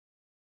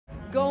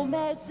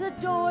Gomez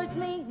adores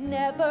me,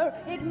 never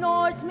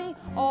ignores me,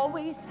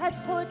 always has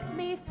put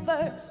me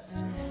first.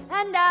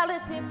 And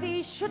Alice, if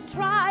he should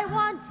try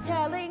once,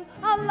 telling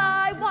a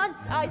lie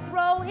once, I'd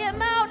throw him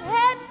out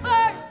head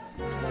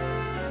first.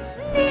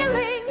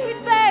 Kneeling,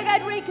 he'd beg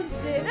I'd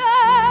reconsider.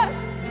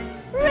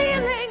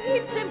 Reeling,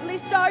 he'd simply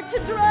start to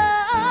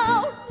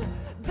drown.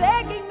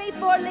 Begging me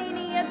for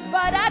lenience,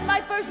 but at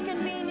my first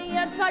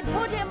convenience, I'd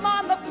put him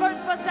on the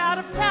first bus out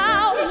of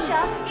town.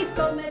 Tisha, is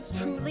Gomez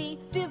truly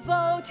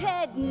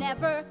devoted,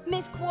 never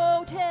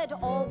misquoted,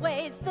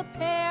 always the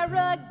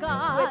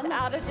paragon?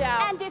 Without a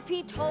doubt. And if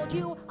he told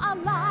you a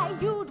lie,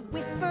 you'd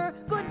whisper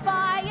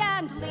goodbye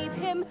and leave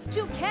him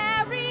to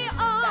carry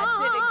on.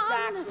 That's it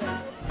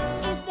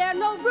exactly. Is there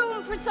no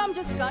room for some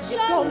discussion?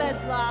 If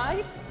Gomez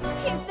lied,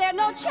 is there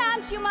no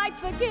chance you might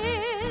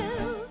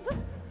forgive?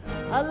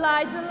 a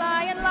lie's a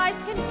lie and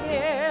lies can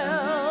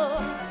kill,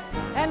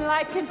 and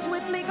life can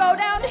swiftly go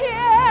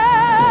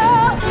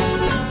downhill.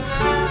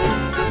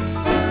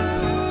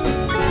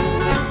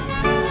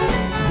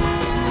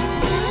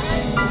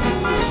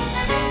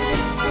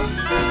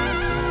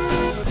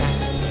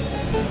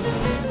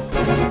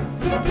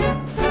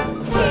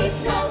 Keep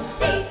no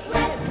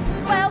secrets,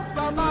 wealth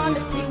of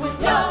honesty with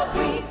no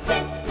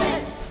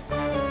resistance.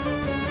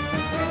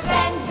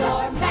 Then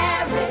your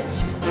marriage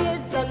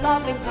Is a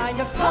loving kind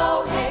of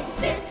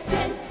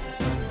coexistence.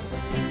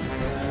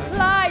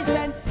 lies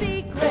and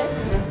secrets.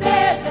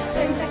 They're the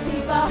sins that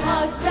keep a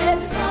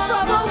husband From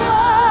from a a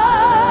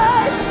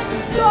wife.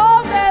 wife,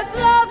 Gomez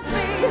loves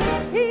me.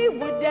 He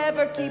would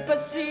never keep a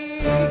secret.